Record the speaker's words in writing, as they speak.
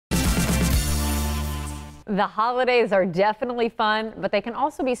The holidays are definitely fun, but they can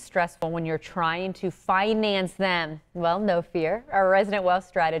also be stressful when you're trying to finance them. Well, no fear. Our resident wealth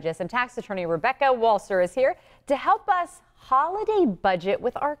strategist and tax attorney Rebecca Walser is here to help us holiday budget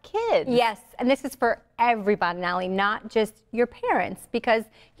with our kids. Yes, and this is for everybody, Natalie, not just your parents, because,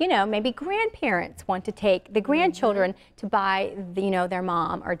 you know, maybe grandparents want to take the grandchildren to buy, their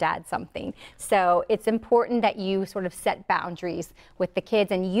mom or dad something. So it's important that you sort of set boundaries with the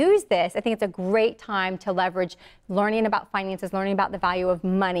kids and use this. I think it's a great time to leverage learning about finances, learning about the value of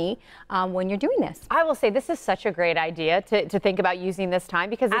money when you're doing this. I will say this is such a great idea to think about using this time,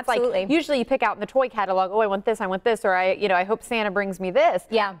 because it's like usually you pick out in the toy catalog, oh, I want this, or I hope Santa brings me this.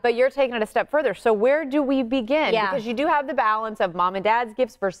 Yeah. But you're taking it a step further. So where do we begin? Yeah. Because you do have the balance of mom and dad's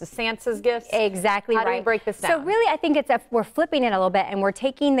gifts versus Santa's gifts. Exactly right. How do we break this down? So really, I think we're flipping it a little bit, and we're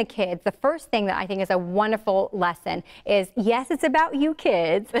taking the kids. The first thing that I think is a wonderful lesson is, yes, it's about you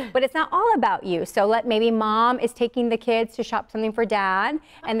kids, but it's not all about you. So maybe mom is taking the kids to shop something for dad,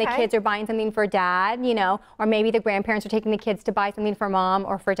 and the kids are buying something for dad, or maybe the grandparents are taking the kids to buy something for mom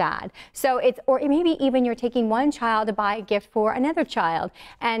or for dad. So or maybe even you're taking one child to buy a gift for another child.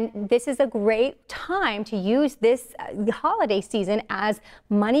 And this is a great time to use this holiday season as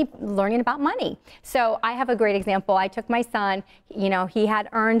learning about money. So I have a great example. I took my son, he had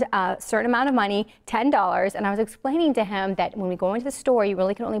earned a certain amount of money, $10, and I was explaining to him that when we go into the store, you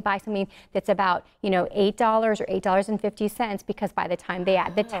really can only buy something that's about, $8 or $8.50, because by the time they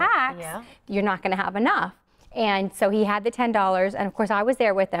add the tax, you're not going to have enough. And so he had the $10, and of course I was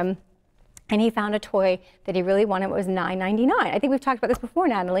there with him. And he found a toy that he really wanted. It was $9.99. I think we've talked about this before,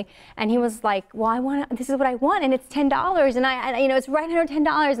 Natalie. And he was like, well, this is what I want, and it's $10. And it's right under $10.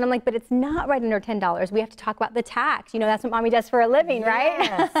 And I'm like, but it's not right under $10. We have to talk about the tax. That's what mommy does for a living,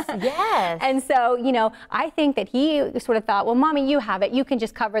 right? Yes. And so, I think that he sort of thought, well, mommy, you have it. You can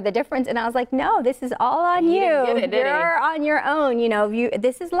just cover the difference. And I was like, no, this is all on you. You're on your own.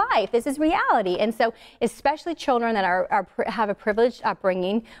 This is life. This is reality. And so, especially children that have a privileged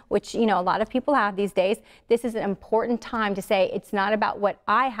upbringing, which, a lot of people have these days, this is an important time to say, it's not about what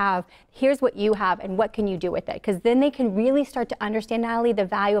I have, here's what you have, and what can you do with it? Because then they can really start to understand, Natalie, the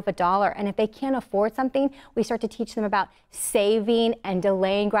value of $1. And if they can't afford something, we start to teach them about saving and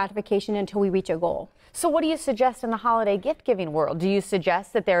delaying gratification until we reach a goal. So what do you suggest in the holiday gift-giving world? Do you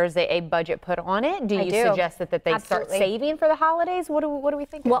suggest that there is a budget put on it? Do you suggest that they start saving for the holidays? What do we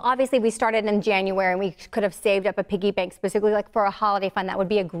think? Well, obviously, we started in January, and we could have saved up a piggy bank specifically like for a holiday fund. That would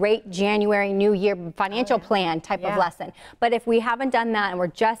be a great January, New Year financial plan type of lesson. But if we haven't done that and we're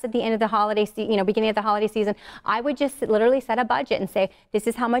just at the end of the holiday, beginning of the holiday season, I would just literally set a budget and say, this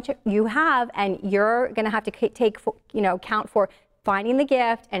is how much you have, and you're going to have to take, account for finding the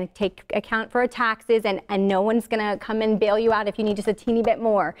gift and take account for taxes, and no one's going to come and bail you out if you need just a teeny bit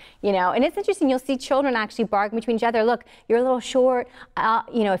more, And it's interesting, you'll see children actually bargain between each other. Look, you're a little short,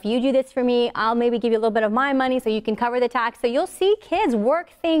 if you do this for me, I'll maybe give you a little bit of my money so you can cover the tax. So you'll see kids work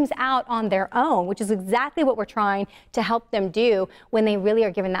things out on their own, which is exactly what we're trying to help them do when they really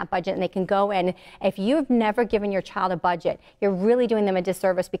are given that budget, and they can go in. If you've never given your child a budget, you're really doing them a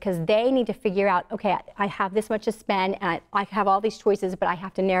disservice, because they need to figure out, okay, I have this much to spend, and I have all these choices, but I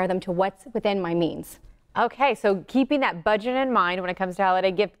have to narrow them to what's within my means. Okay, so keeping that budget in mind when it comes to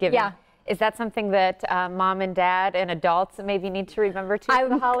holiday gift giving. Yeah. Is that something that mom and dad and adults maybe need to remember too for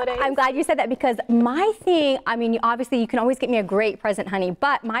the holidays? I'm glad you said that, because my thing, obviously you can always get me a great present, honey,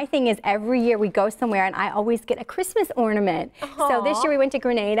 but my thing is every year we go somewhere and I always get a Christmas ornament. Aww. So this year we went to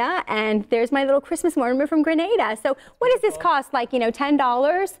Grenada, and there's my little Christmas ornament from Grenada. So what does this cost? Like,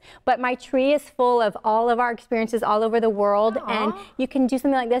 $10? But my tree is full of all of our experiences all over the world. Aww. And you can do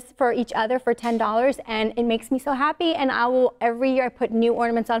something like this for each other for $10, and it makes me so happy. And every year I put new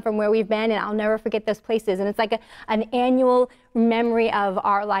ornaments on from where we've been, and I'll never forget those places. And it's like an annual memory of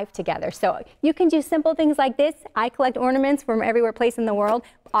our life together. So you can do simple things like this. I collect ornaments from everywhere place in the world.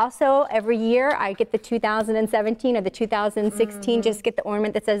 Also, every year I get the 2017 or the 2016, just get the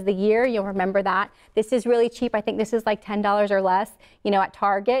ornament that says the year. You'll remember that. This is really cheap. I think this is like $10 or less, at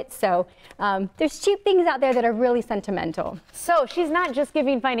Target. So there's cheap things out there that are really sentimental. So she's not just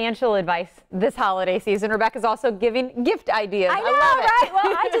giving financial advice this holiday season. Rebecca's also giving gift ideas. I know, right?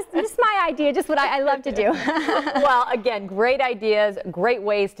 Well, just my idea, just what I love to do. Well, again, great ideas, great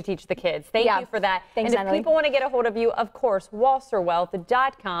ways to teach the kids. Thank you for that. Thanks, and if Natalie. people want to get a hold of you, of course,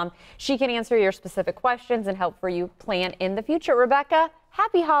 walserwealth.com. She can answer your specific questions and help for you plan in the future. Rebecca,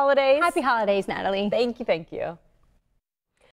 happy holidays. Happy holidays, Natalie. Thank you.